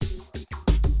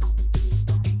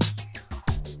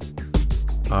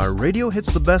Our radio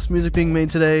hits the best music being made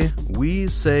today? We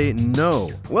say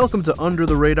no. Welcome to Under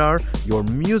the Radar, your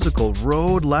musical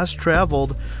road less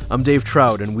traveled. I'm Dave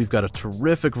Trout, and we've got a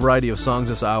terrific variety of songs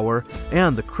this hour,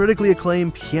 and the critically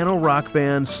acclaimed piano rock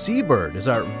band Seabird is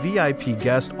our VIP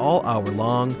guest all hour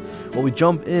long. While we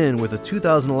jump in with a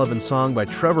 2011 song by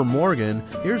Trevor Morgan,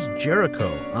 here's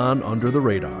Jericho on Under the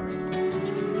Radar.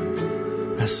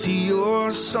 I see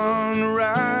your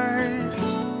sunrise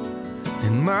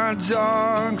in my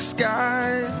dark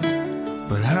sky,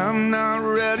 but I'm not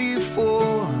ready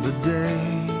for the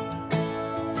day,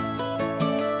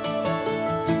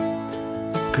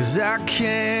 'cause I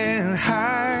can't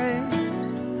hide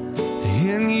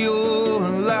in your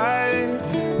light.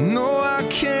 No, I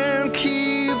can't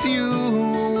keep you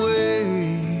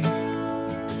away.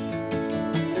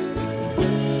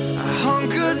 I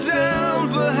hunker down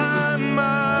behind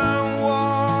my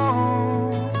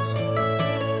walls,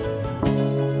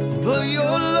 but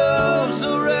your love's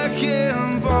a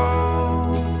wrecking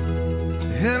ball,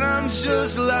 and I'm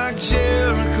just like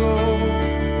Jericho,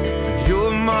 and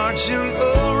you're marching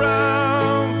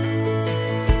around,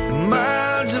 and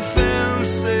my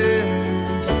defenses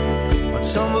are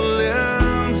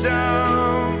tumbling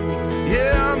down.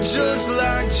 Yeah, I'm just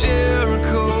like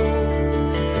Jericho,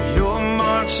 and you're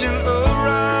marching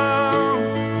around,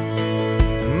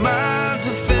 and my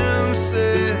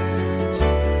defenses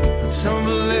are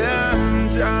tumbling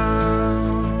down.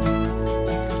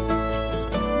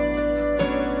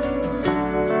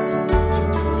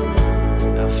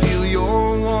 I feel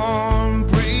your warm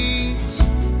breeze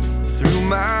through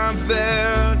my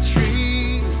bare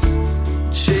trees,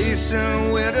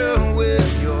 chasing winter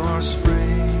with your spring.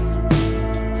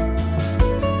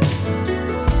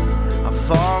 I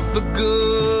fought the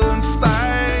good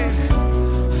fight,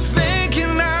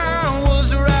 thinking I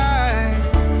was right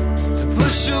to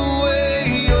push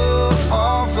away your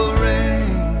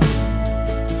offering.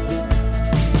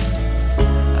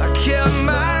 I kept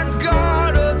my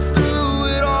guard up through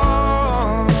it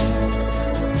all,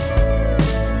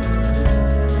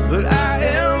 but I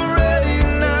am ready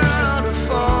now to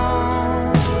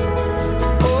fall.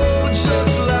 Oh,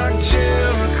 just like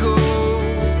Jericho,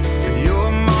 and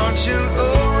you're marching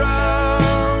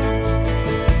around,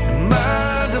 and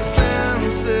my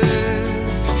defenses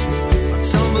are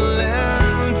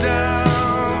tumbling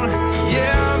down.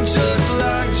 Yeah, I'm just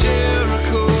like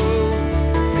Jericho,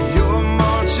 and you're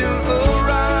marching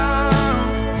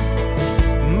around,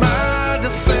 and my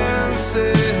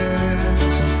defenses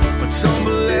are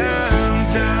tumbling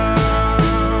down.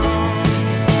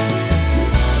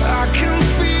 I can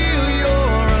feel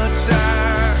your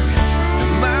attack,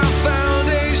 and my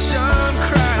foundation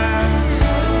cracks,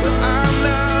 but I'm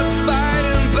not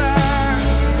fighting back.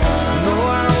 No,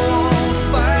 I won't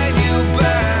fight you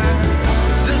back,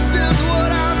 'cause this is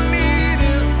what I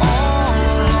needed all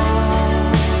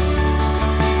along.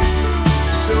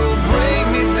 So break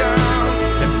me down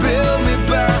and build me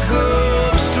back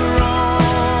up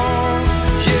strong.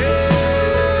 Yeah.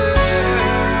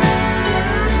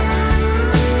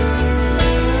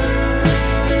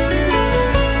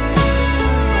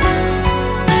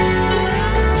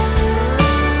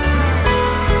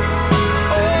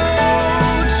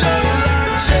 Oh, just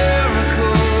like Jericho,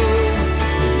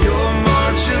 you're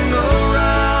marching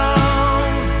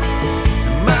around,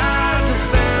 and my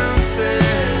defenses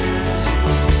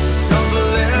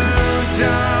tumbling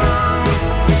down.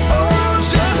 Oh,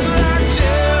 just like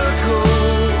Jericho,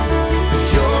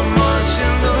 you're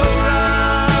marching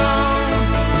around,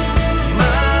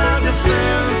 my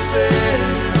defenses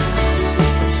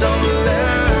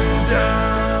tumbling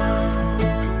down.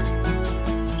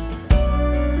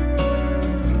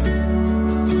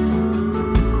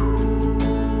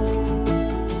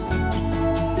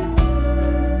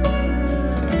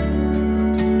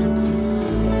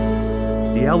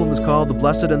 The album is called The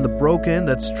Blessed and the Broken.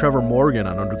 That's Trevor Morgan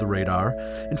on Under the Radar.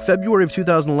 In February of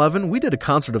 2011, we did a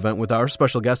concert event with our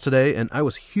special guest today, and I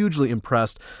was hugely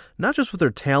impressed, not just with their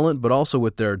talent, but also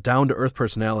with their down-to-earth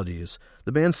personalities.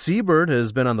 The band Seabird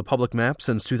has been on the public map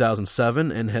since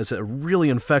 2007 and has a really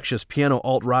infectious piano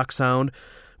alt-rock sound.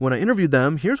 When I interviewed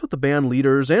them, here's what the band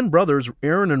leaders and brothers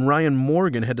Aaron and Ryan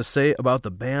Morgan had to say about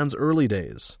the band's early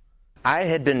days. I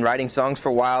had been writing songs for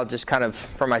a while, just kind of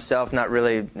for myself, not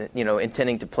really,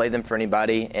 intending to play them for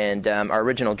anybody. And our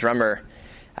original drummer,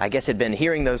 I guess, had been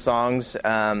hearing those songs.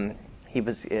 He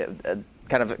was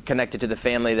kind of connected to the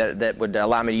family that would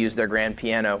allow me to use their grand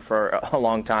piano for a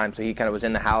long time. So he kind of was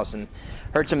in the house and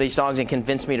heard some of these songs and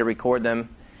convinced me to record them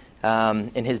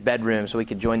in his bedroom so we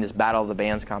could join this Battle of the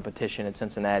Bands competition in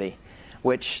Cincinnati.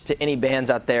 Which, to any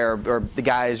bands out there, or the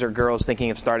guys or girls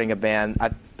thinking of starting a band,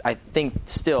 I think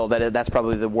still that that's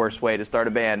probably the worst way to start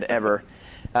a band ever.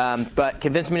 But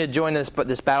convinced me to join this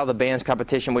Battle of the Bands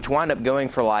competition, which wound up going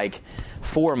for like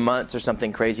 4 months or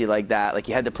something crazy like that. Like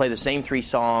you had to play the same 3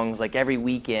 songs like every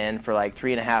weekend for like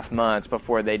 3.5 months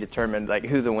before they determined like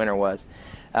who the winner was.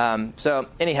 So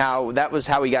anyhow, that was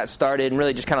how we got started, and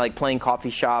really just kind of like playing coffee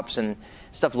shops and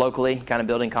stuff locally, kind of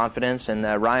building confidence. And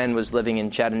Ryan was living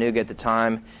in Chattanooga at the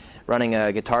time, running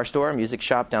a guitar store, a music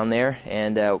shop down there,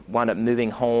 and wound up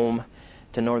moving home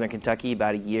to Northern Kentucky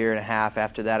about 1.5 years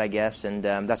after that, I guess. And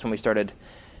that's when we started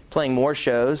playing more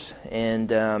shows and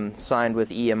signed with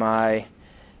EMI,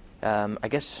 I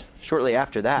guess, shortly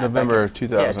after that. November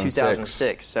 2006. Yeah,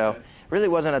 2006. So really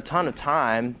wasn't a ton of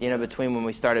time, between when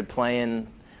we started playing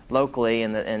locally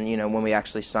and when we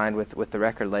actually signed with the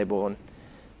record label and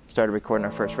started recording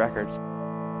our first records.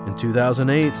 In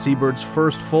 2008, Seabird's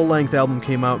first full-length album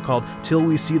came out called Till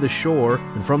We See the Shore,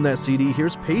 and from that CD,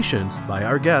 here's Patience by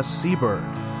our guest, Seabird.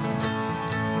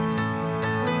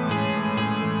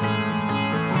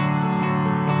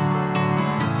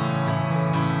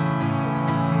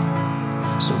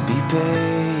 So be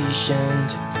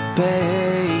patient,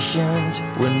 patient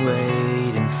when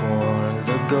waiting for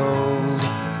the gold.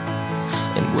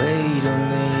 And wait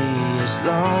only as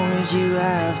long as you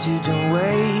have to. Don't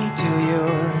wait till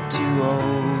you're too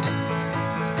old.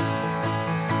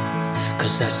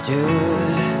 'Cause I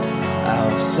stood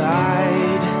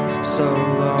outside so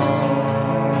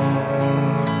long,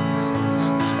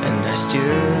 and I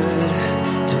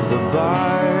stood till the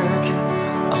bark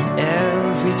on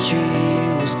every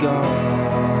tree was gone.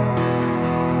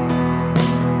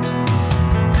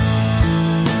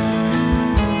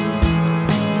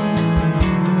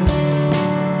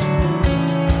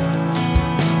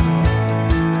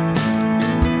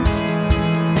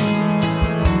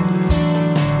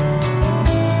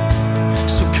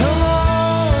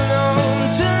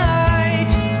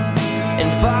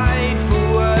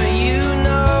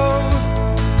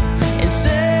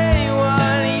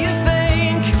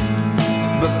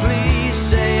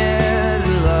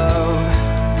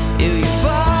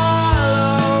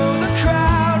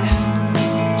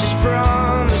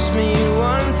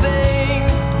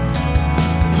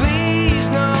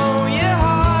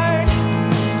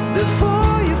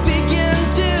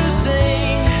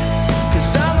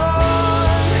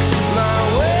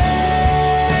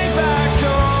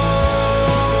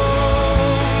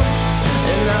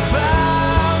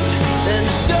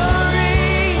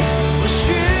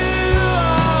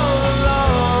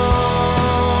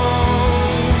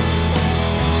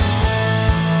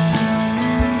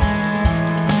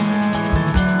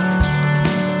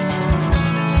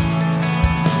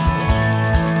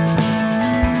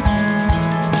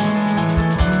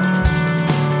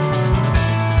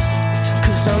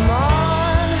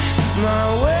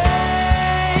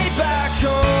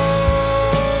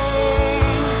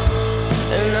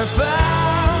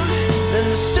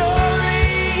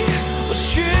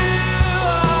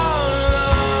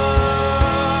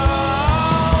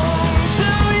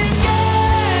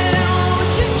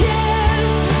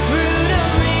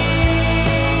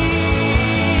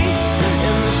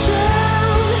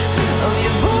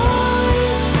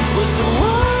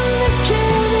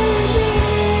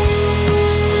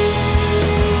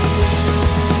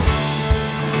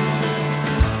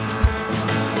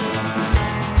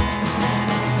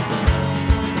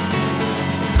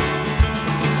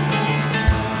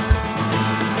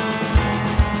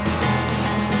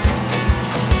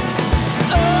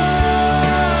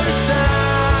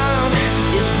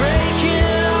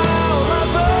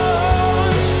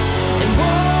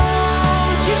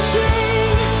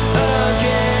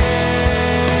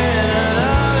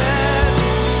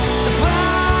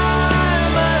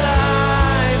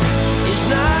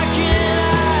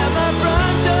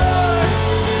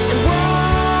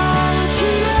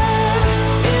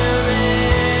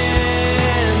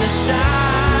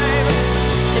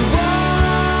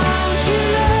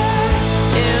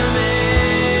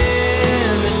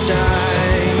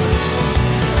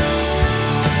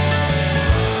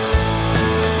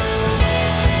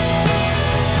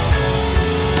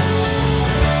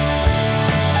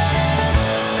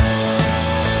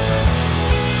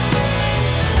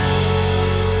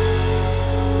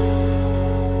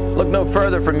 Look no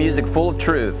further for music full of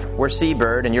truth. We're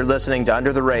Seabird, and you're listening to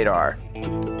Under the Radar.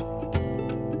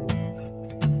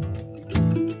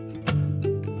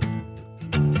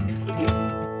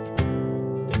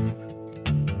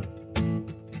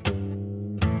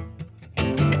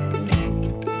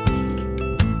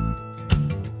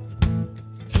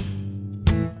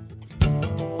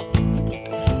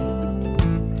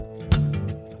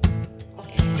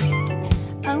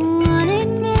 I wanted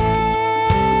me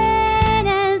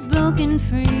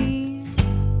freeze.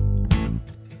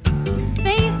 His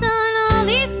face on all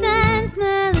these signs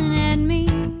smiling at me.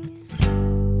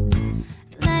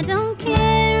 I don't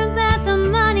care about the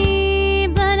money,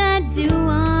 but I do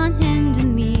want him to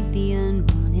meet the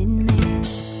unwanted man.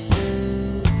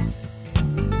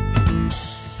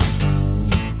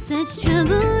 Such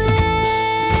trouble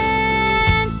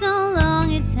and so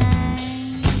long a time.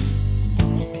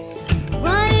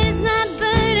 What is my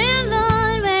burden,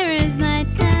 Lord? Where is my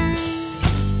time?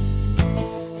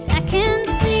 I can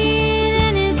see it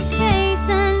in his face.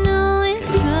 I know his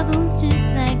trouble's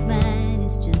just like mine.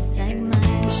 It's just like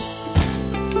mine.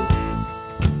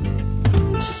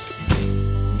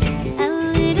 A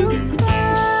little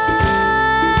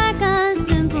spark, a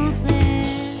simple flare.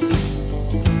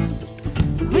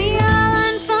 We all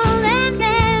unfold and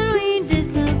then we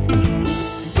disappear.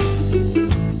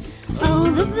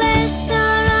 Oh, the blessed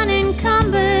are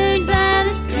unencumbered by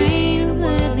the strain of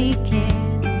earthly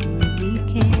cares, earthly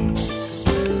cares.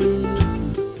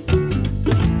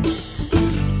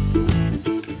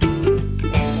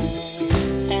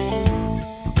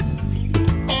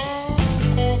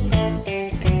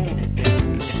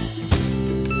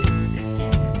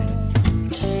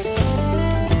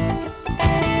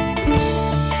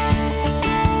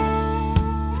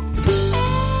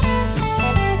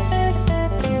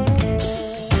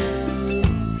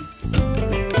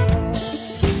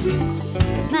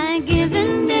 My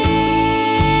given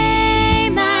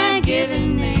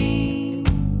name.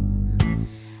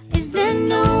 Is there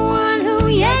no one who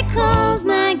yet calls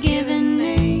my given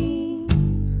name?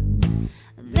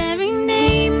 The very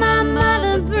name my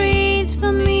mother breathed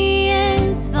for me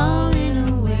is falling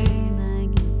away, my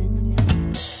given name.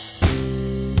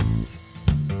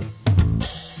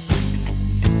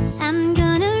 I'm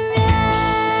gonna ride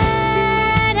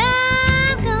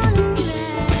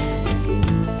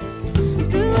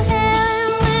through hell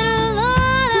and winter,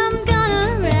 Lord, I'm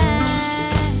gonna ride.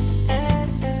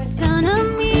 Gonna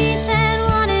meet that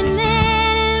wanted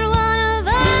man, and one of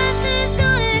us is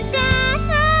gonna die.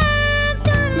 I'm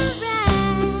gonna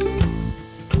ride.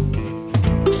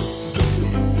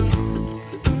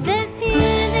 It says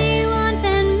here they want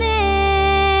that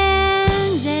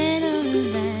man dead or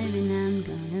alive, and I'm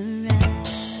gonna ride.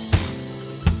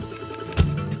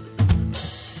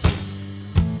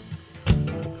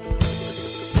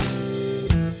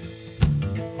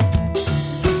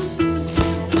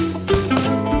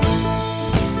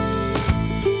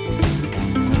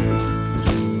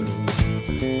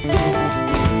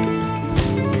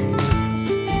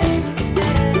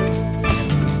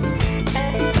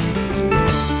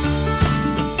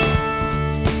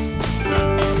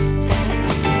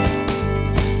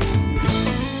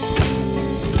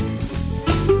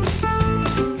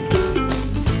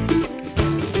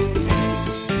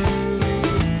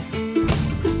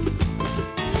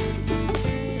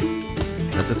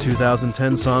 That's a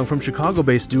 2010 song from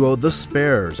Chicago-based duo The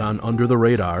Spares on Under the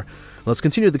Radar. Let's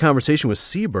continue the conversation with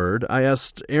Seabird. I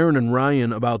asked Aaron and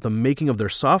Ryan about the making of their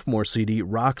sophomore CD,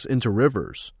 Rocks into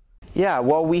Rivers. Yeah,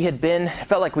 well,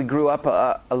 felt like we grew up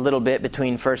a little bit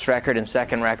between first record and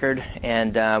second record,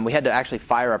 and we had to actually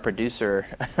fire our producer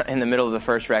in the middle of the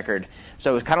first record.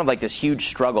 So it was kind of like this huge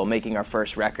struggle making our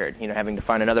first record, having to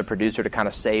find another producer to kind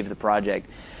of save the project.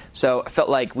 So I felt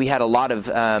like we had a lot of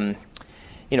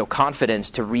confidence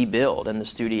to rebuild in the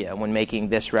studio when making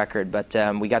this record. But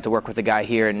we got to work with a guy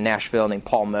here in Nashville named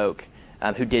Paul Moak,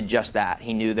 who did just that.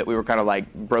 He knew that we were kind of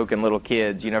like broken little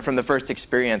kids, from the first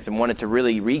experience, and wanted to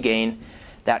really regain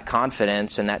that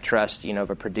confidence and that trust, of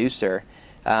a producer.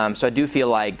 So I do feel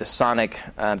like the sonic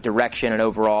direction and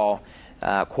overall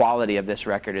quality of this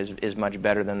record is much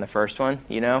better than the first one,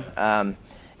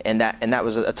 And that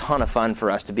was a ton of fun for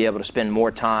us to be able to spend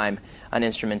more time on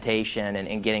instrumentation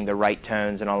and getting the right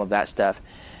tones and all of that stuff.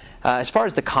 As far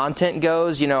as the content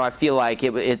goes, I feel like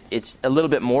it's a little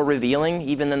bit more revealing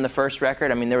even than the first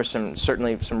record. I mean, there were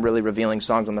certainly some really revealing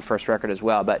songs on the first record as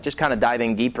well, but just kind of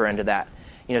diving deeper into that,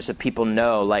 so people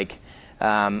know, like,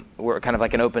 we're kind of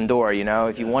like an open door,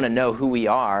 If you want to know who we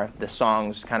are, the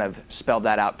songs kind of spell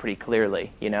that out pretty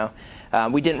clearly, We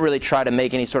didn't really try to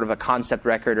make any sort of a concept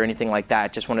record or anything like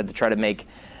that. Just wanted to try to make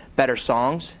better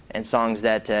songs and songs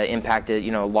that impacted,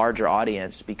 a larger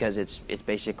audience, because it's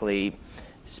basically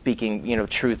speaking,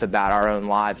 truth about our own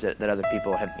lives that other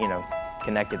people have,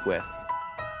 connected with.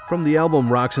 From the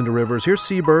album Rocks into Rivers, here's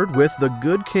Seabird with The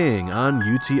Good King on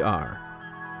UTR.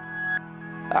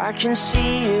 I can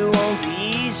see it won't be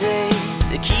easy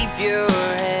to keep your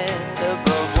head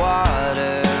above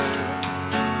water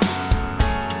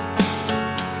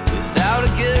without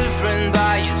a good friend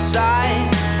by your side.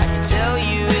 I can tell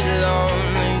you it'll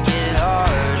only get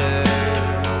harder.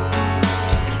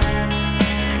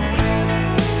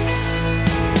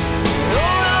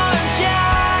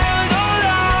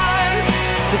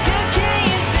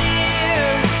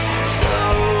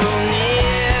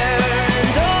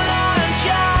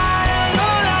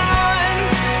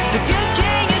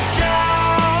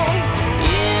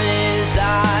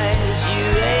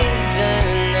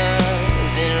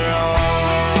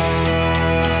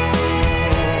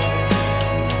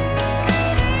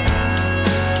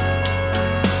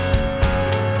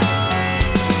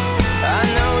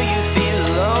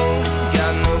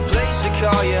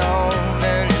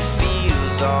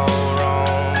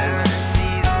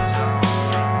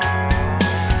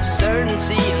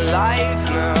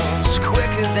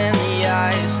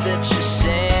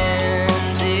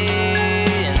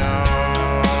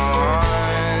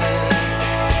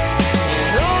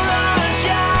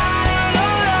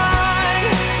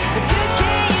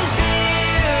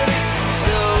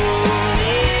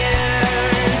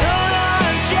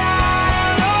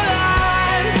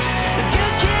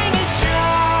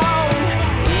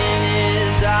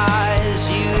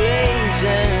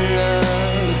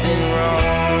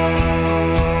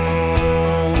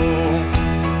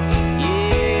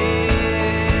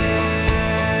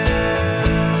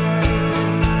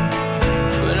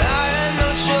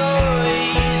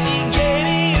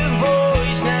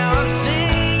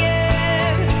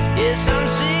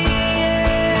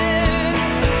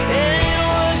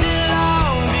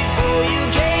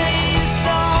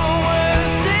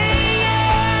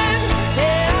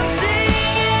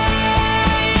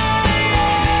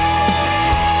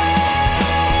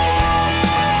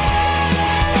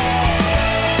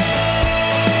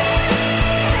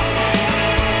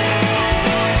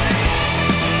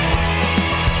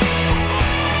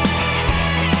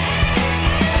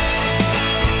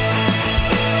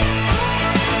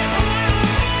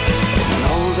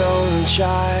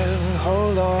 child,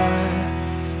 hold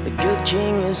on, the good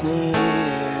king is near.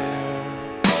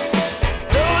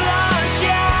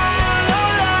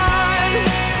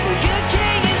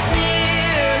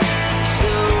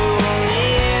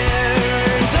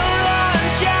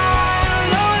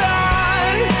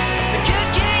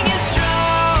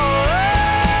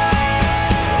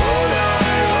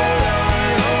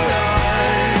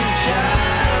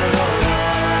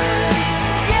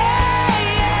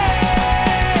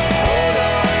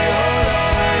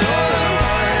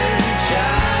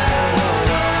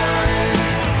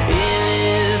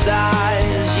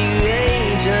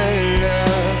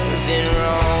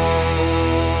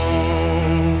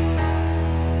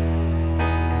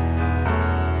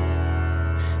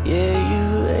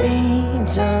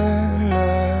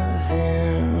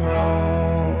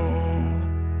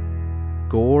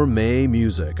 Gourmet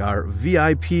Music. Our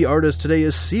VIP artist today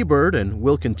is Seabird, and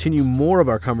we'll continue more of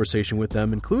our conversation with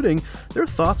them, including their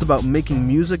thoughts about making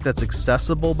music that's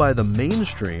accessible by the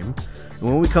mainstream. And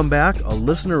when we come back, a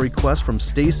listener request from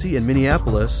Stacy in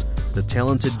Minneapolis. The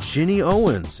talented Ginny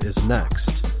Owens is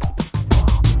next.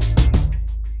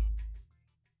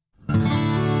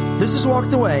 This is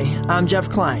Walked Away. I'm Jeff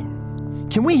Klein.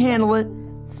 Can we handle it?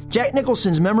 Jack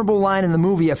Nicholson's memorable line in the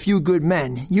movie A Few Good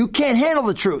Men, "You can't handle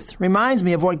the truth," reminds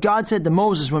me of what God said to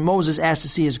Moses when Moses asked to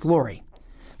see his glory.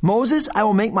 "Moses, I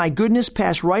will make my goodness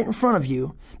pass right in front of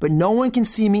you, but no one can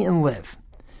see me and live."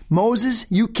 Moses,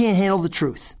 you can't handle the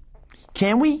truth.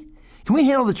 Can we? Can we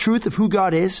handle the truth of who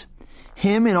God is?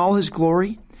 Him in all his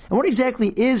glory? And what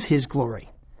exactly is his glory?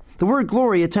 The word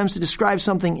glory attempts to describe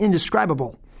something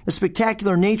indescribable. The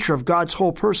spectacular nature of God's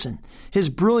whole person, his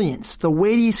brilliance, the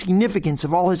weighty significance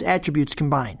of all his attributes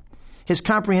combined, his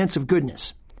comprehensive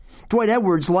goodness. Dwight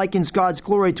Edwards likens God's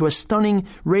glory to a stunning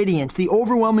radiance, the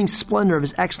overwhelming splendor of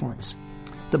his excellence.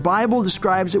 The Bible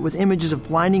describes it with images of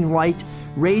blinding light,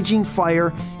 raging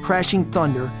fire, crashing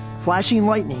thunder, flashing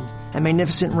lightning, and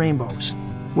magnificent rainbows.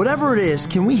 Whatever it is,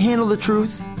 can we handle the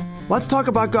truth? Let's talk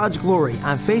about God's glory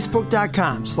on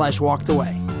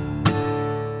Facebook.com/WalkedAway.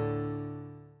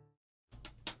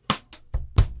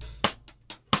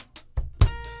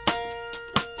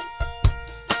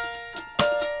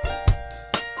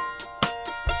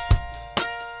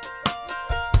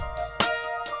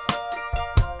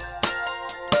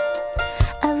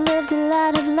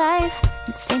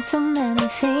 Seen so many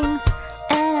things,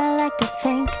 and I like to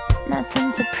think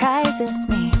nothing surprises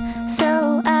me.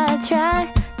 So I try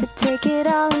to take it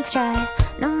all in stride,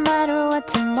 no matter what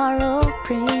tomorrow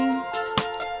brings.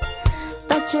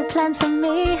 But your plans for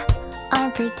me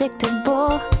aren't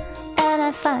predictable, and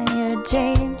I find your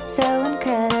dreams so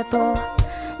incredible.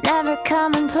 Never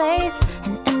commonplace,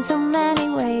 and in so many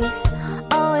ways,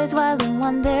 always wild and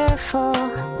wonderful.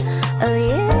 Oh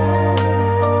yeah.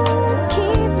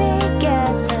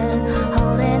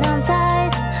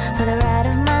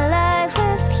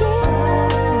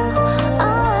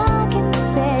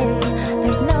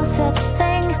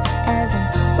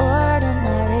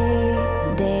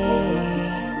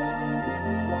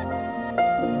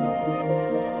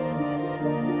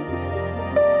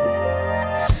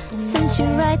 You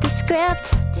write the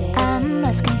script, I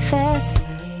must confess,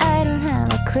 I don't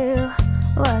have a clue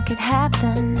what could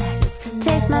happen. It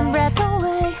takes my breath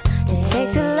away, it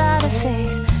takes a lot of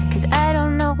faith, 'cause I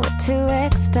don't know what to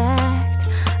expect.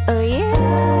 Oh yeah,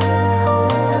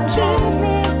 keep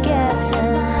me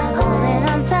guessing, holding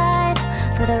on tight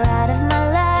for the ride of my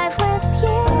life with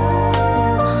you.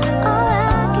 All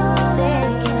I can say,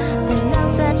 there's no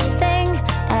such thing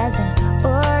as an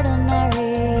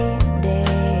ordinary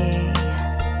day.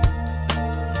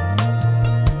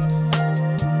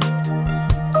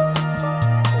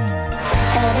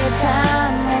 Every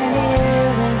time a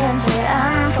new adventure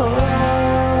unfolds,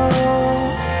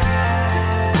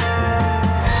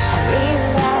 I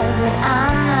realize that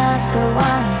I'm not the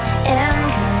one in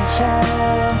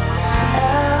control.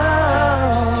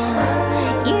 Oh,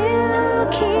 you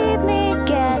keep me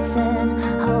guessing,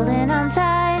 holding on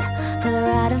tight for the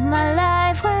ride of my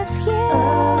life with you.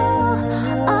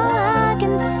 All I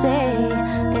can say,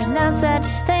 there's no such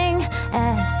thing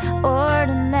as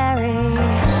ordinary.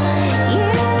 You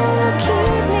keep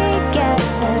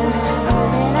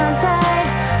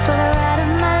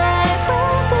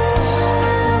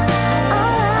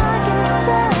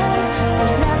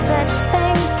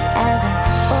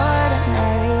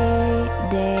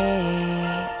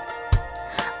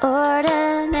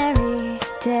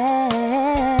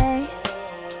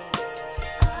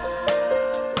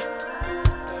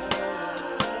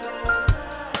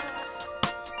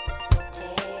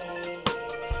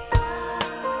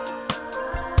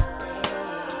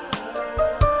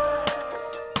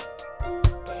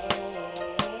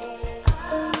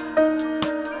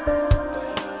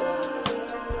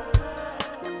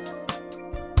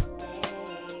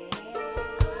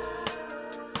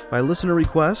By listener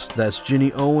request, that's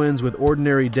Ginny Owens with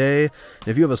Ordinary Day. And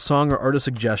if you have a song or artist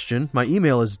suggestion, my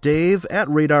email is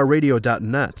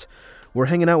dave@radarradio.net. We're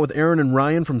hanging out with Aaron and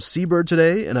Ryan from Seabird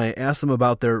today, and I asked them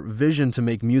about their vision to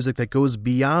make music that goes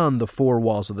beyond the four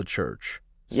walls of the church.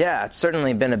 Yeah, it's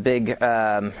certainly been a big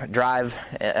drive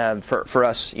for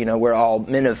us. You know, we're all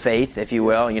men of faith, if you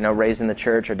will, you know, raised in the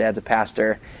church. Our dad's a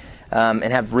pastor, and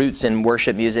have roots in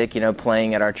worship music, you know,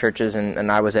 playing at our churches,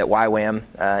 and I was at YWAM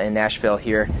in Nashville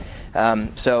here.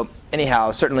 So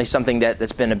anyhow, certainly something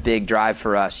that's been a big drive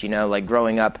for us, you know, like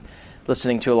growing up,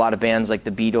 listening to a lot of bands like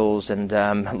the Beatles and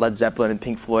Led Zeppelin and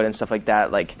Pink Floyd and stuff like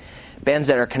that, like bands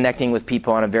that are connecting with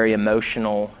people on a very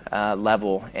emotional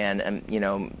level and you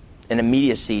know, an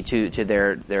immediacy to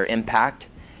their impact,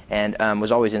 and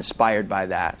was always inspired by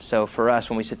that. So for us,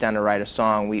 when we sit down to write a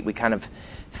song, we kind of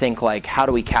think like, how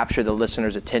do we capture the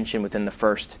listener's attention within the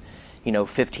first, you know,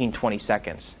 15, 20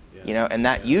 seconds? You know, and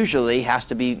that usually has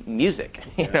to be music,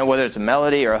 you know, whether it's a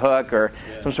melody or a hook or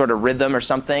some sort of rhythm or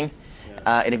something.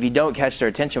 And if you don't catch their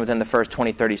attention within the first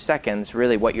 20, 30 seconds,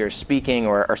 really what you're speaking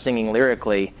or singing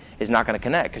lyrically is not going to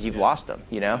connect because you've lost them,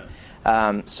 you know.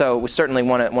 So we certainly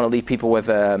want to leave people with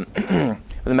a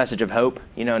with a message of hope,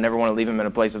 you know, never want to leave them in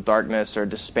a place of darkness or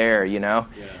despair, you know.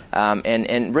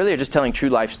 And really just telling true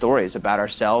life stories about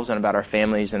ourselves and about our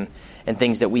families and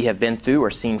things that we have been through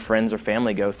or seen friends or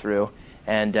family go through,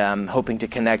 and hoping to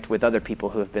connect with other people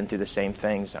who have been through the same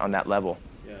things on that level.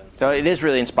 So it is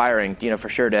really inspiring, you know, for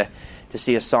sure to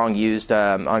see a song used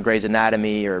on Grey's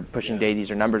Anatomy or Pushing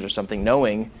Daisies or Numbers or something,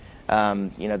 knowing,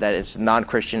 you know, that it's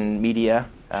non-Christian media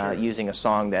using a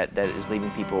song that is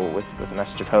leaving people with a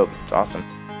message of hope. It's awesome.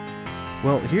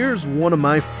 Well, here's one of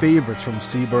my favorites from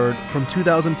Seabird from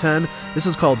 2010. This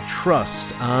is called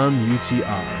Trust on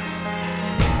UTR.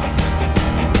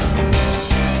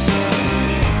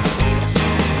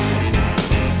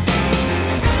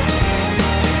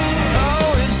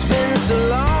 So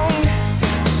long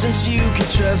since you could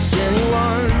trust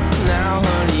anyone now,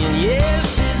 honey, and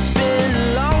yes, it's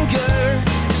been longer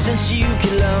since you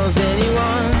could love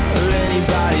anyone or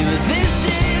anybody, but this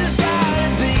has gotta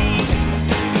be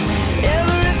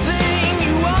everything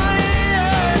you wanted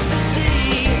us to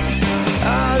see.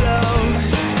 Our love,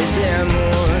 is there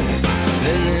more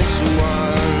than this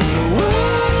one? The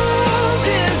world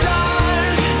is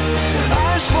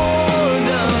ours for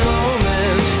the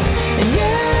moment, and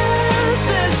yes,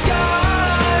 the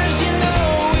scars, you know,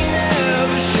 we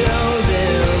never show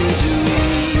them, do we?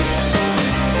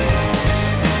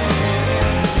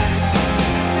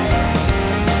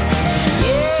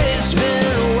 Yeah, it's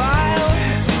been a while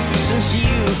since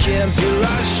you kept your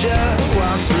eyes shut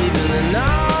while sleeping, and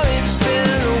now it's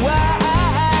been a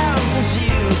while since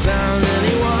you found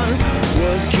anyone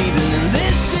worth keeping, and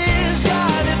this has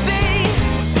gotta be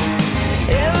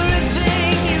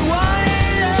everything you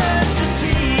wanted us to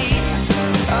see.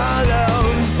 Our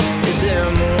love, is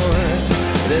there more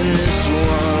than this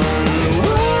one? The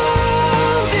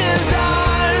world is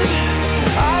ours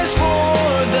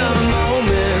for the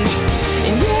moment,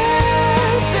 and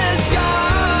yes, the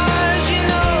scars, you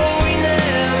know, we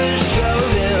never show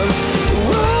them. The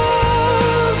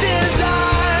world is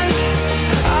ours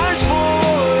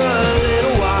for a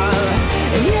little while,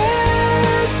 and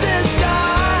yes, the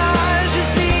scars,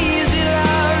 it's easy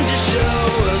line to show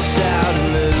us how to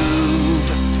move.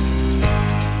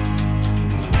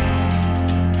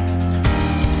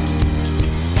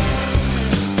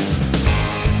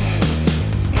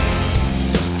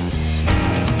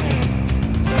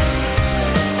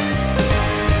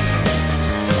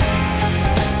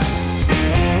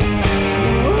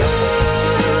 The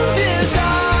world is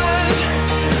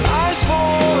ours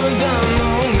for the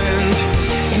moment,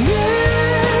 and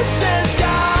yes, the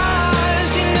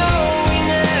scars, you know, we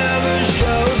never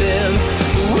show them.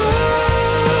 The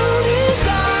world is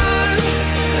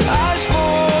ours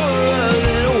for a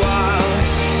little while,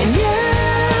 and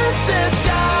yes, the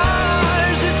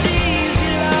scars, it's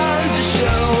easy line to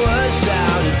show us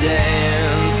how to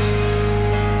dance.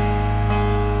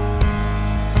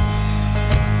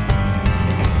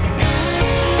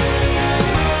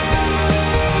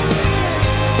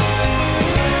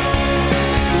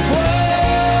 The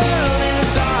world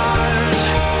is ours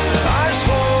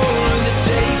for the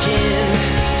taking,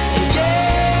 and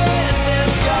yes,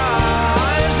 there's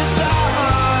scars, it's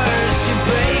ours you're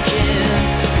breaking.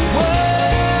 The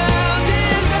world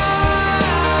is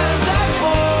ours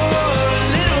for a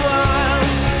little while,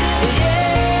 and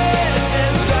yes,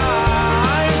 there's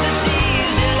scars, it's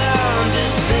easy love,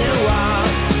 just sit a while.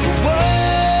 The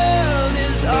world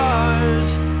is ours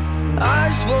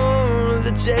for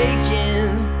the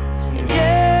taking, and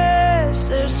yes,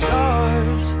 there's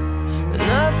scars, but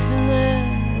nothing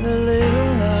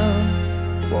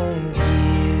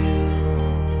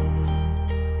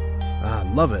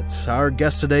love it. Our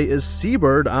guest today is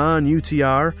Seabird on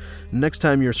UTR. Next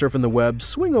time you're surfing the web,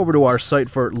 swing over to our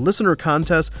site for listener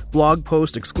contests, blog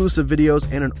posts, exclusive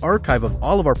videos, and an archive of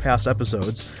all of our past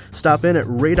episodes. Stop in at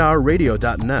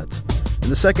radarradio.net. In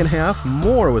the second half,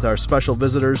 more with our special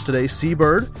visitors today,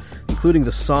 Seabird, including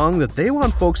the song that they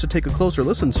want folks to take a closer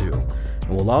listen to.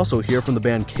 And we'll also hear from the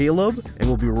band Caleb, and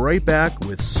we'll be right back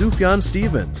with Sufjan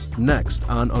Stevens next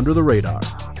on Under the Radar.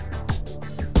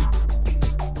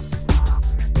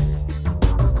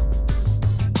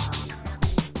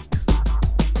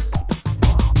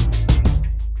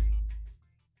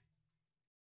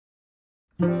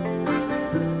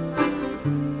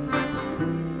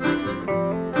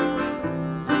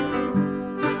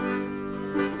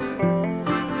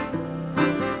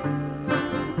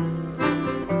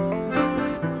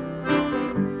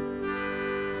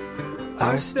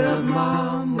 Our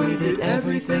stepmom, we did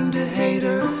everything to hate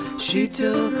her. She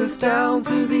took us down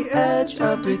to the edge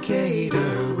of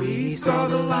Decatur. We saw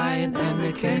the lion and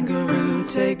the kangaroo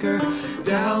take her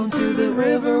down to the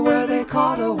river where they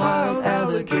caught a wild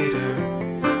alligator.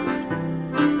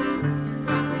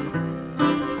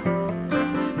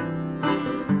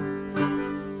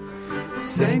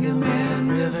 Sangamon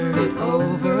River, it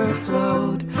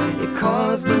overflowed. It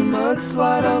caused a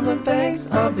mudslide on the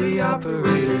banks of the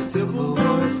operator. Civil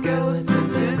War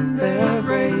skeletons in their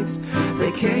graves.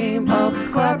 They came up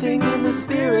clapping in the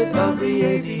spirit of the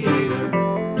aviator.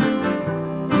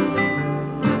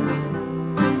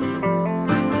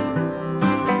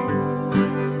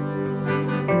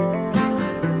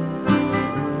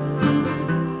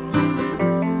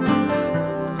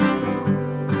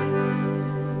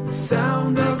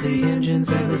 Sound of the engines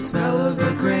and the smell of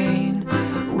the grain.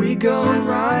 We go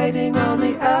riding on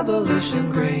the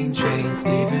abolition grain train.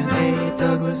 Stephen A.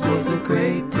 Douglas was a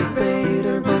great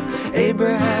debater, but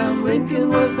Abraham Lincoln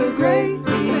was the great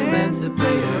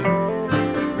emancipator.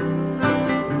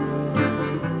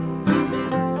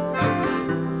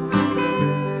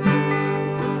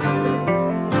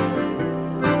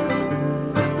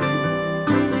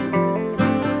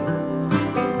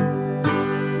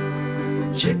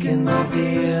 Chicken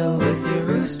mobile with your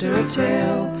rooster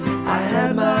tail. I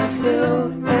had my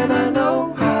fill, and I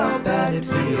know how bad it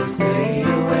feels. Stay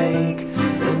awake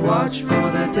and watch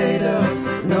for the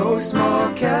data. No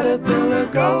small caterpillar,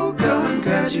 go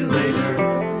congratulate her.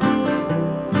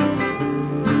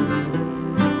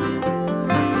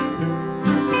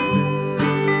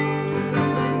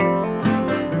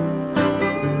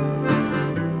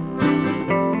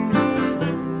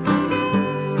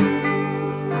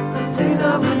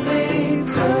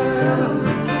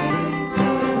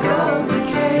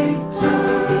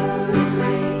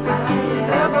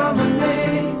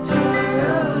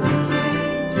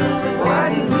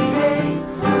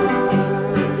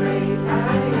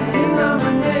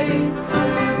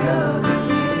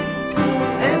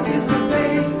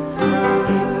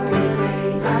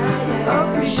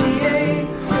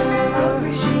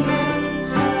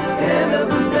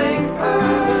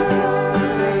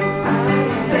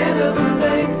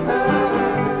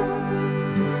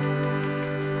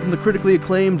 Critically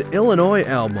acclaimed Illinois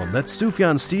album. That's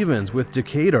Sufjan Stevens with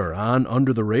Decatur on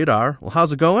Under the Radar. Well,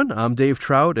 how's it going? I'm Dave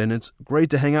Trout, and it's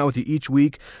great to hang out with you each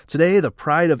week. Today, the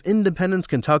pride of Independence,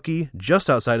 Kentucky,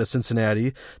 just outside of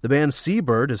Cincinnati, the band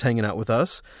Seabird is hanging out with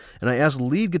us. And I asked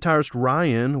lead guitarist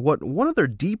Ryan what one of their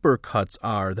deeper cuts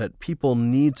are that people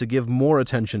need to give more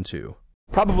attention to.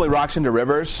 Probably Rocks into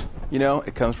Rivers. You know,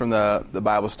 it comes from the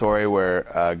Bible story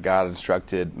where God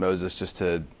instructed Moses just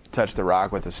to touch the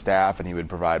rock with his staff and he would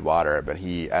provide water, but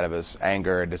he, out of his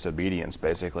anger and disobedience,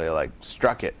 basically like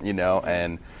struck it, you know,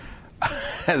 and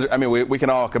I mean, we can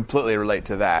all completely relate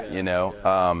to that, you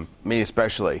know, me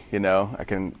especially, you know, I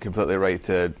can completely relate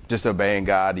to just obeying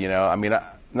God, you know, I mean,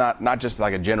 not just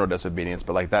like a general disobedience,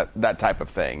 but like that type of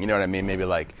thing, you know what I mean, maybe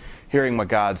like hearing what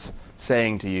God's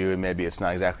saying to you and maybe it's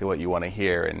not exactly what you want to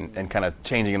hear and kind of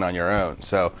changing it on your own.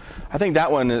 So I think that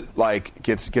one like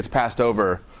gets passed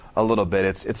over a little bit.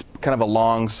 It's kind of a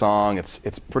long song.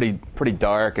 It's pretty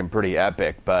dark and pretty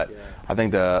epic, but I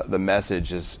think the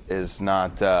message is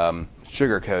not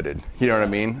sugar coated. You know what I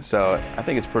mean? So I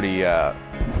think it's pretty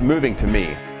moving to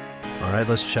me. All right,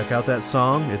 let's check out that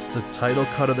song. It's the title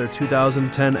cut of their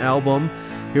 2010 album.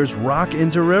 Here's Rock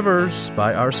into Rivers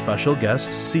by our special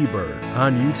guest Seabird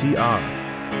on UTR.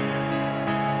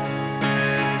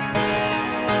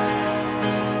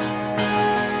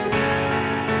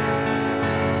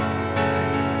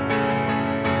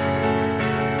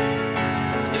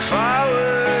 If I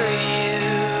were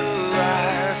you,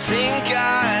 I think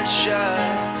I'd shut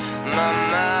my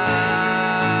mouth.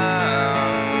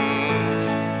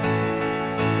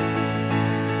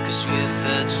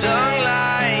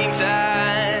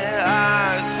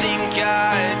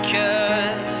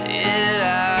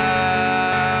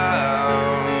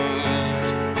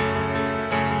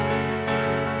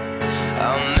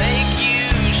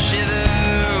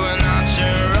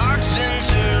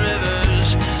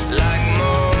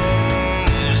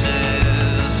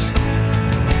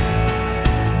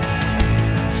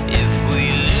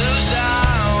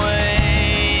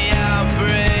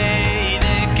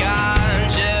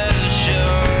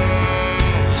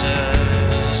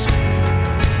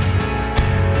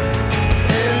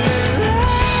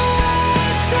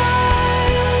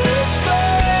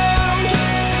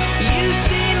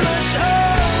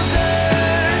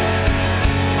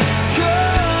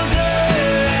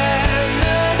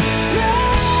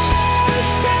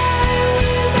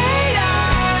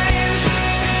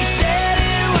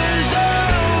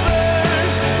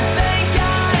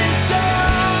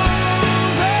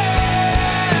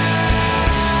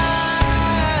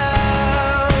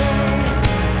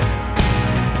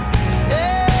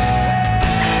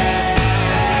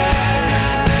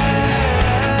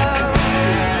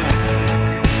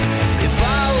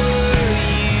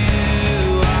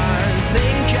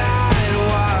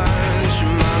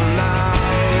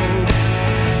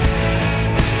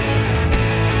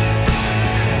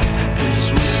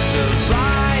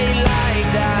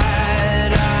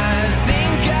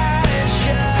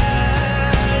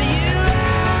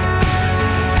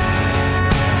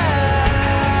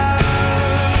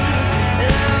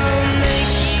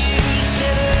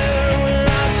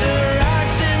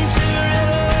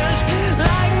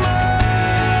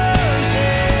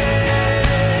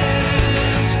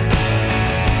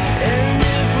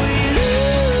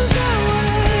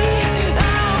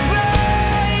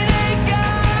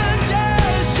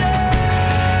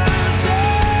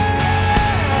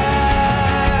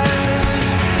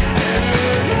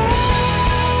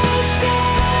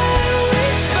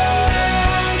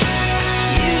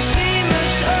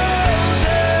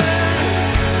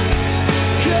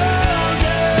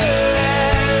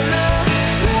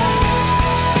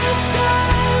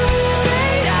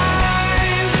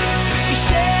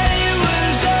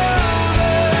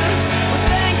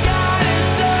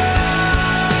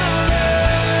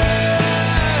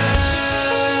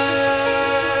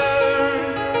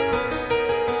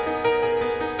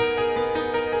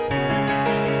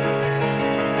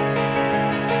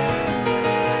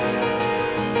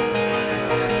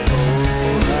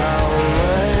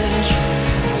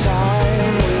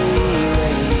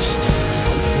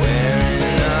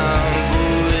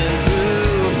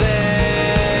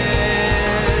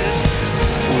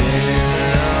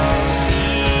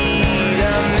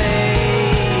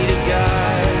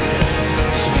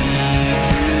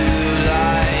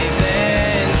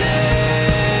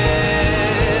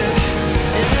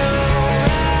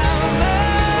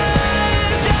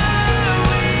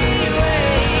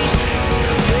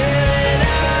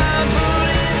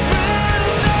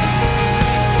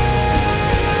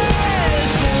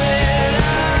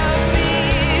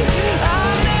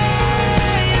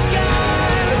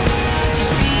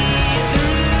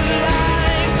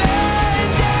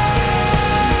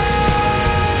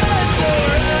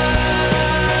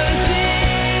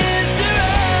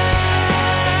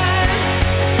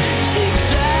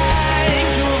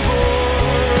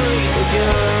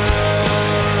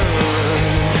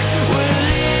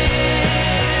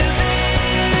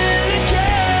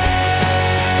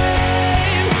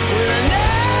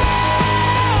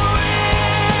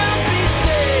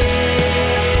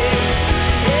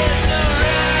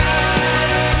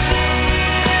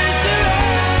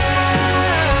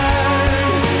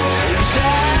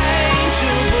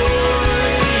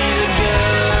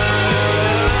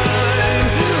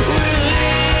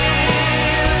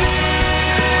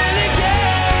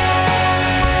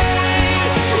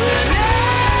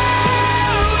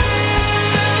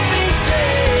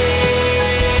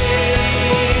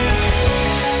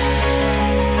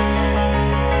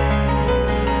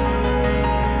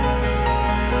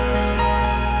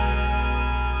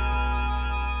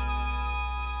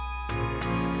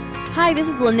 Hi, this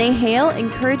is Lene Hale,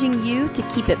 encouraging you to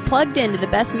keep it plugged into the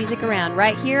best music around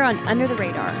right here on Under the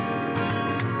Radar.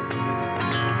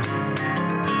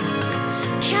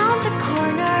 Count the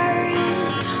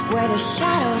corners where the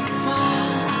shadows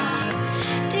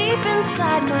fall. Deep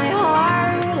inside my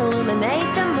heart,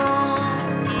 illuminate them all.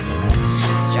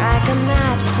 Strike a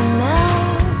match to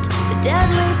melt the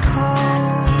deadly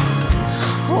cold.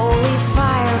 Holy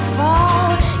fire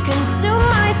fall, consume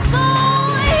my soul.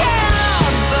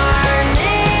 Yeah,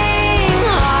 burning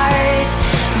heart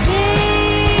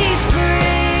beats,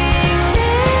 bringing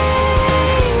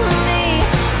me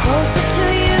closer to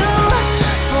you.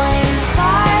 Flames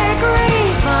spark,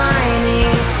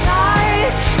 refining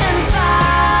stars and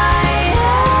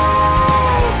fire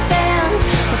fans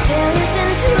the failures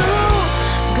into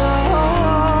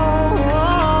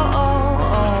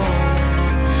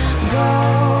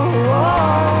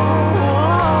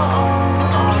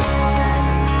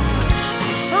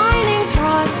refining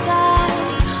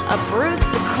process uproots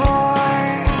the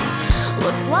core.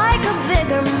 Looks like a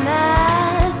bigger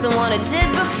mess than what it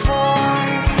did before.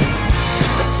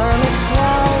 The thermic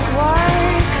swells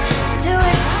work to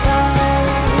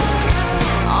expose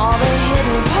all the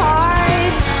hidden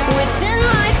parts within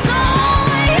my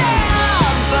soul. Yeah,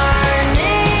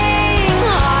 burning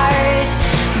heart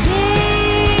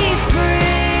beats,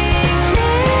 bringing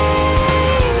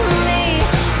me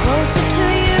closer to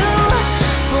you.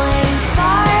 Flames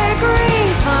spark,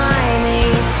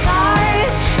 refining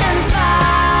stars and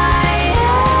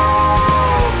fire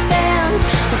fans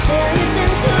the failures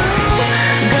into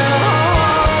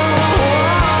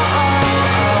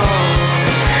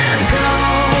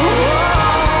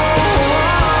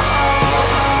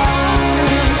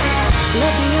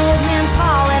let the old man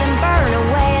fall, let him burn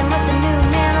away, and let the new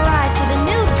man rise to the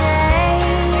new day.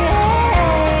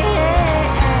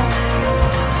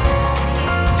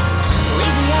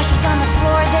 Leave the ashes on the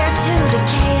floor there to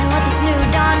decay, and let this new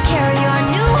dawn carry your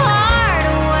new heart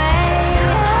away.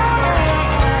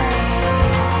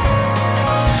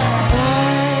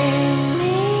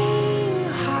 Burning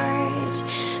heart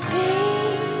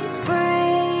beats,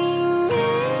 bringing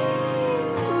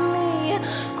me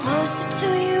closer to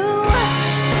you.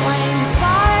 Flames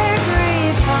spark,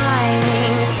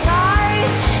 refining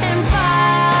stars and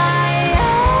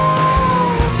fire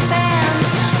fans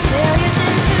failures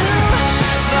into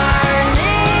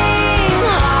burning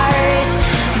heart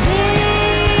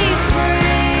beats,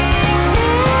 bringing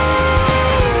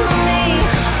me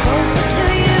closer to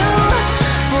you.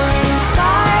 Flames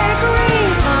spark,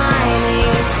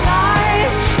 refining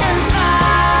stars and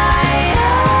fire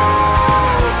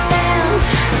fans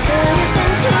failures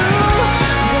into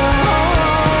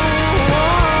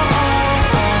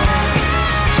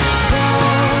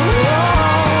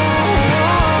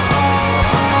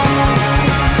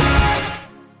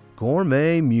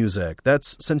Gourmet music.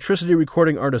 That's Centricity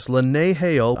recording artist Lene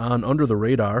Hale on Under the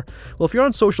Radar. Well, if you're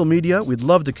on social media, we'd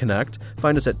love to connect.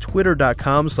 Find us at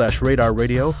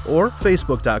twitter.com/radarradio or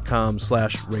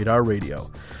facebook.com/radarradio.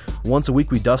 Once a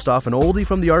week, we dust off an oldie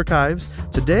from the archives.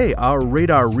 Today, our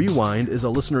Radar Rewind is a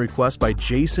listener request by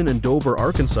Jason in Dover,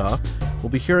 Arkansas. We'll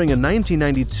be hearing a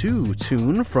 1992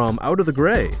 tune from Out of the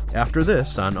Gray after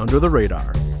this on Under the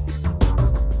Radar.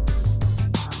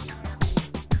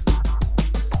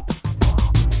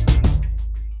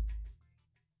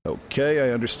 Okay,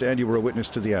 I understand you were a witness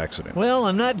to the accident. Well,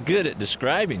 I'm not good at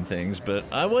describing things, but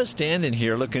I was standing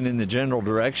here looking in the general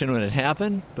direction when it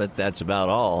happened, but that's about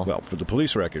all. Well, for the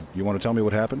police record, you want to tell me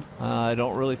what happened? I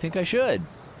don't really think I should.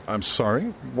 I'm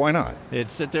sorry? Why not?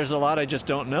 It's that there's a lot I just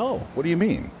don't know. What do you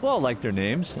mean? Well, like their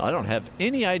names. I don't have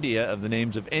any idea of the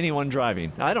names of anyone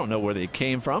driving. I don't know where they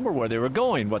came from or where they were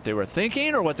going, what they were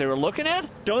thinking or what they were looking at.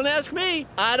 Don't ask me.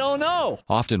 I don't know.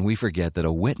 Often we forget that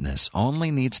a witness only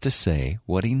needs to say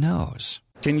what he knows.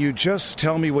 Can you just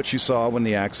tell me what you saw when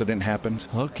the accident happened?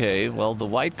 Okay, well, the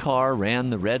white car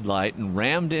ran the red light and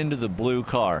rammed into the blue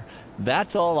car.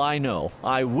 That's all I know.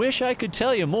 I wish I could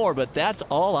tell you more, but that's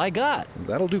all I got.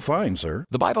 That'll do fine, sir.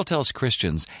 The Bible tells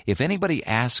Christians, if anybody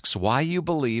asks why you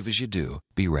believe as you do,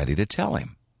 be ready to tell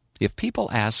him. If people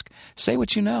ask, say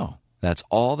what you know. That's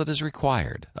all that is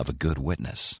required of a good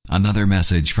witness. Another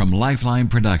message from Lifeline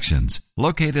Productions,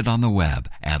 located on the web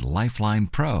at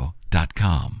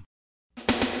lifelinepro.com.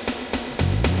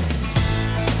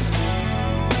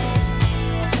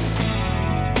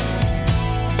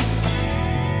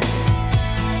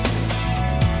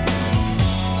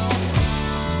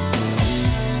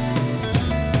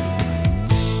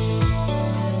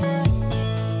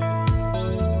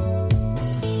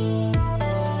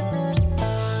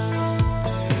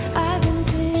 I've been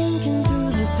thinking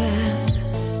through the past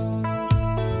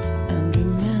and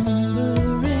remember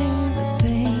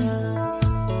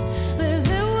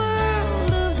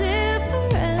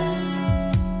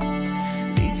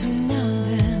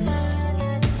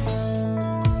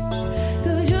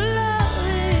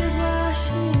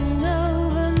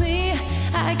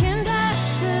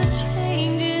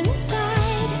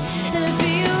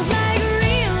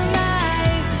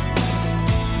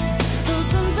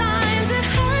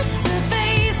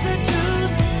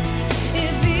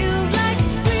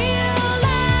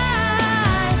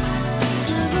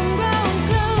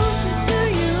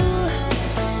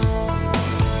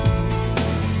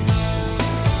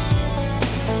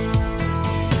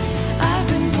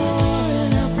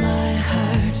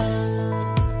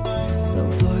So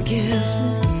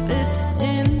forgiveness fits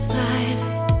inside.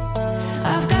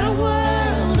 I've got a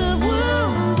world of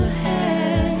wounds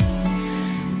ahead.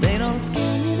 They don't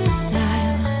scare me this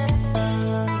time.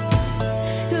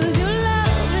 'Cause your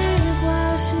love is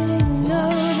washing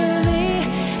over me.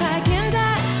 I can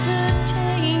touch the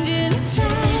change inside.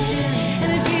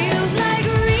 And it feels like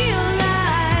real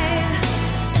life.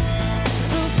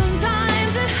 Though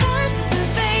sometimes it hurts to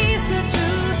face the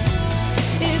truth.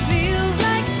 It feels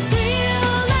like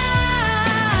real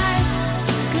life.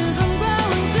 'Cause I'm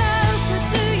growing closer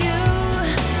to you.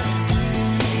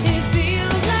 It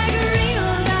feels like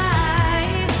real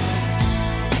life.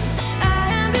 I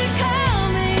am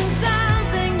becoming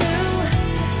something new.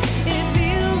 It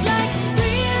feels like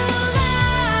real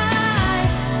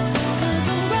life. 'Cause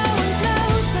I'm growing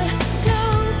closer,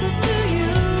 closer to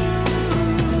you.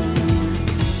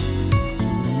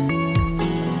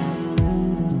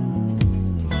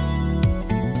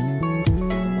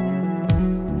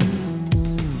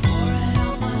 Pouring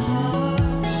out my heart.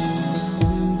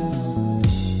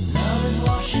 Love is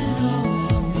washing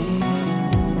over me.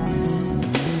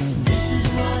 This is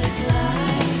what it's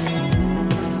like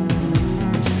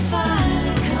to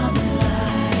finally come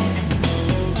alive.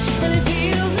 And it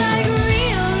feels like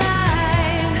real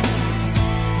life.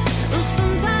 Though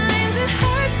sometimes it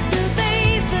hurts to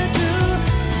face the truth.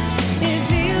 It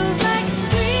feels like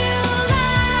real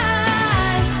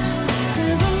life.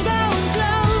 'Cause I'm growing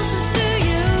closer to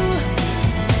you.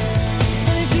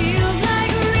 And it feels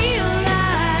like real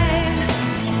life.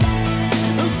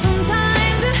 Though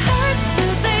sometimes it hurts to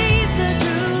face the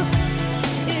truth.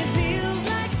 It feels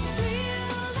like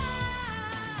real life.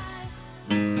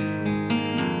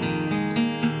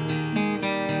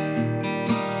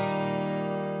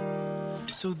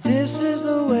 So this is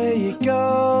the way it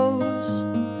goes.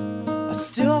 I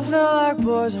still feel like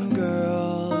boys and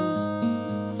girls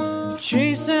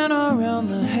chasing around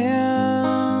the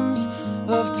hands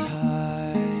of time.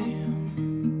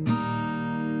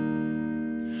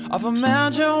 I've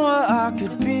imagined what I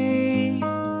could be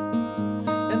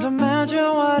and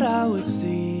imagined what I would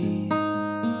see,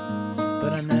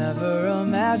 but I never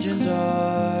imagined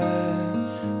our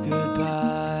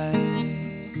goodbye.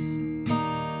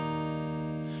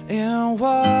 And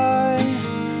why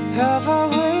have I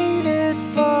waited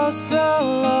for so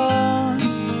long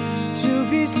to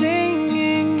be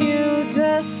singing you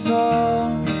this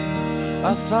song?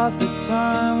 I thought the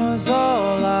time was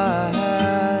all I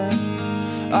had.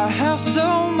 I have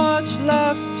so much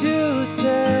left to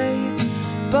say,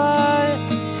 but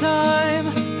time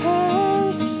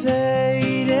has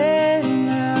faded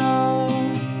now.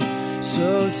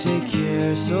 So take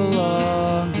care, so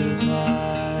long,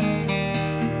 goodbye.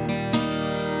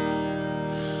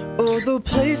 Oh, the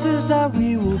places that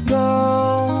we will go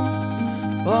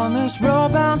on this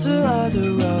road bound to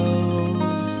other roads.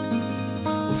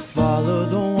 We'll follow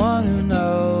the one who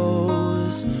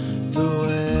knows the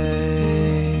way.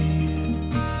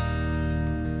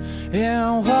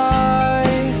 And why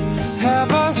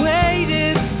have I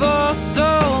waited for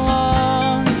so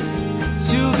long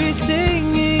to be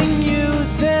singing you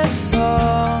this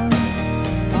song?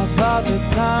 I thought the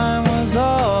time was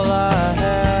all I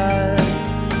had.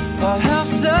 I have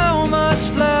so much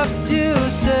left to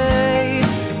say,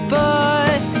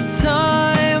 but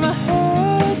time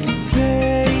has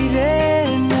faded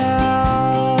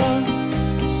now.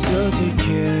 So take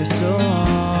care, so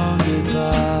long,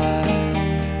 goodbye.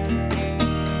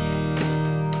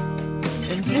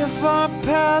 And if our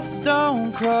paths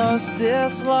don't cross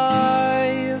this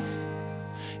life,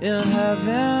 in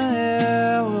heaven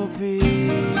it will be.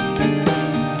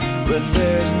 But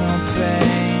there's no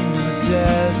pain, no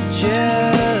death,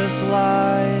 just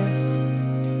life.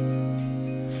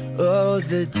 Oh,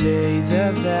 the day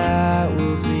that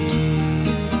will be.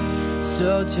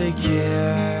 So take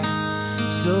care,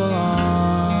 so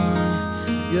long,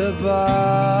 goodbye.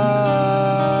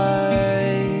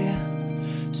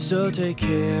 So take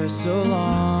care, so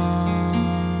long,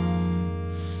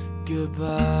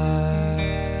 goodbye.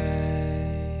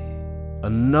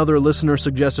 Another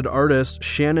listener-suggested artist,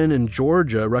 Shannon in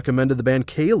Georgia, recommended the band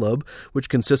Caleb, which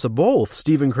consists of both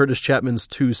Stephen Curtis Chapman's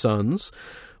two sons.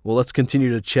 Well, let's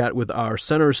continue to chat with our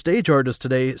center stage artist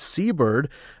today, Seabird.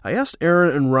 I asked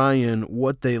Aaron and Ryan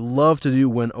what they love to do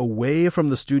when away from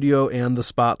the studio and the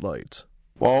spotlight.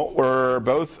 Well, we're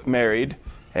both married,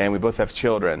 and we both have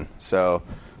children, so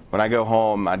when I go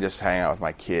home, I just hang out with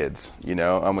my kids, you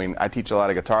know. I mean, I teach a lot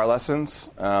of guitar lessons.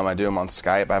 I do them on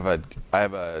Skype. I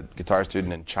have a guitar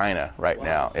student in China right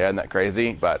now. Yeah, isn't that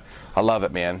crazy? But I love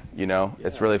it, man. You know,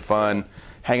 it's really fun.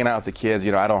 hanging out with the kids.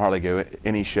 I don't hardly go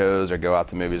any shows or go out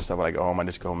to movies and stuff. When I go home, I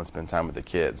just go home and spend time with the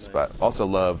kids. Nice. But also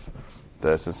love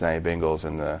the Cincinnati Bengals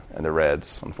and the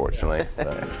Reds, unfortunately.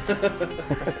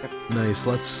 Nice.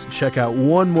 Let's check out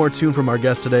one more tune from our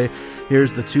guest today.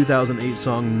 Here's the 2008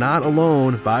 song Not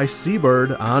Alone by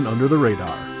Seabird on Under the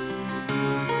Radar.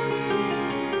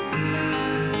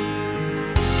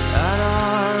 At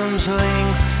arm's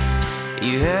length,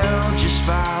 you held your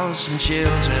spouse and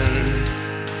children.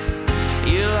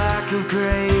 Your lack of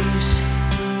grace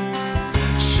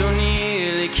so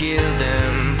nearly killed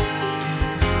them.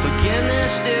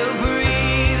 Forgiveness still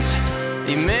breathes.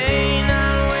 You may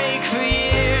not wake for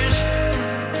years.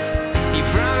 You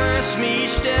promised me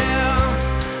still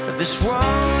that this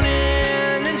won't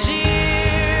end in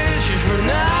tears. 'Cause we're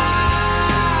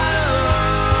not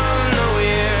alone, no,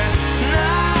 we're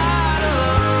not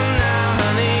alone now,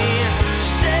 honey.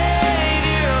 Save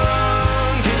your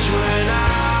own, 'cause we're not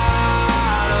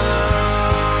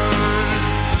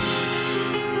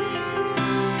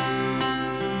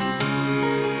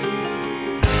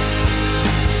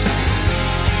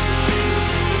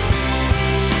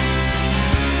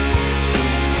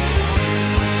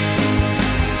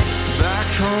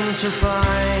to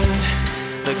find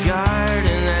the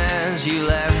garden as you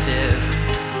left it,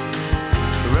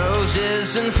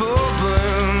 roses in full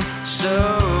bloom,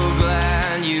 so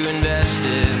glad you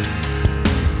invested.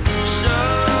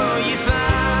 So you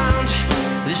found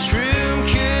this room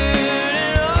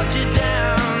couldn't hold you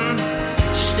down.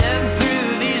 Step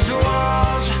through these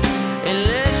walls and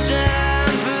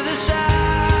listen for the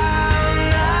sound.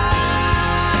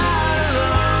 Not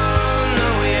alone, no,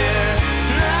 we're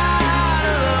not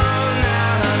alone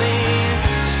now, honey.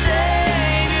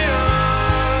 Save your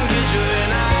own, 'cause we're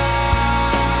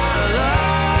not alone.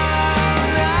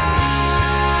 Not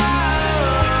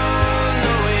alone,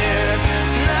 no, we're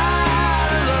not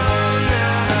alone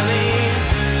now, honey.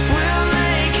 We'll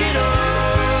make it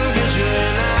home, 'cause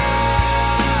we're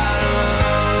not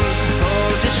alone.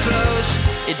 Hold us close,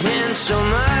 it meant so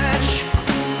much.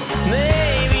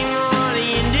 Maybe more than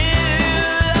you knew.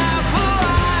 Love for a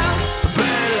while,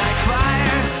 burn like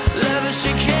fire. Love us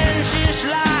again just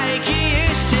like you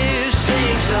used to.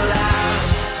 Sing so loud,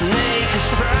 make us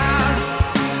proud.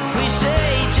 Please say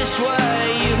just what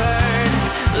you heard.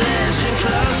 Listen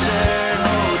closer,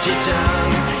 hold your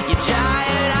tongue. You're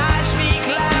tired, I speak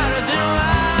louder than words.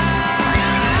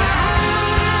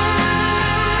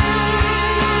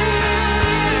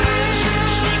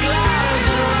 Speak louder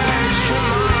than words, come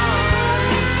on.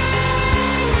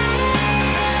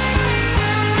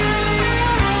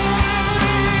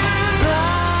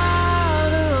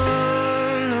 Not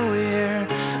alone, no, we're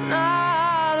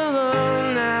not alone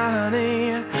now,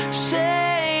 honey.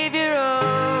 Save your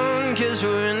own, 'cause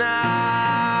we're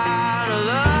not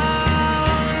alone.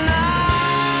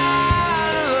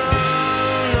 Not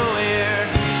alone, no, we're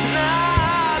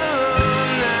not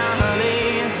alone now, honey.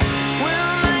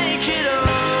 We'll make it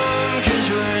home, 'cause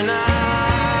we're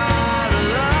not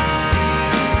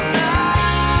alone.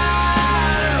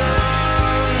 Not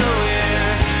alone, no,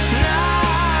 we're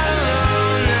not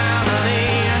alone now,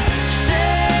 honey.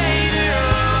 Save your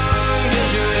own,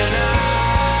 'cause we're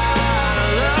not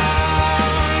alone.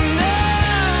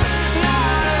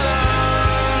 Not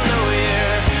alone, no,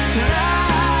 we're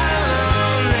not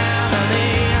alone now,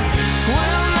 honey.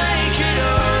 We'll make it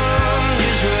home,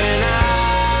 'cause we're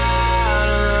not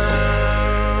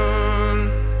alone.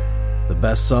 The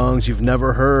best songs you've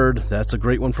never heard. That's a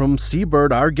great one from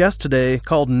Seabird, our guest today,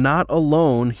 called Not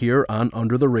Alone here on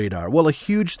Under the Radar. Well, a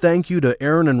huge thank you to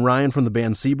Aaron and Ryan from the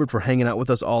band Seabird for hanging out with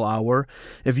us all hour.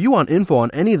 If you want info on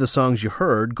any of the songs you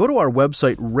heard, go to our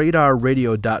website,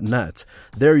 radarradio.net.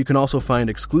 There you can also find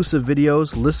exclusive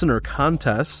videos, listener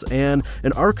contests, and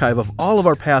an archive of all of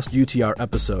our past UTR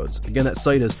episodes. Again, that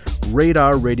site is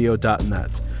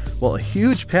radarradio.net. Well, a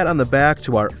huge pat on the back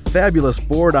to our fabulous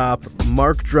board op,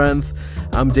 Mark Drenth.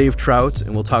 I'm Dave Trout,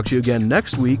 and we'll talk to you again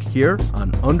next week here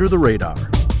on Under the Radar.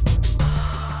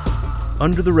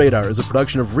 Under the Radar is a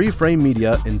production of Reframe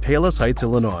Media in Palos Heights,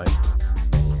 Illinois.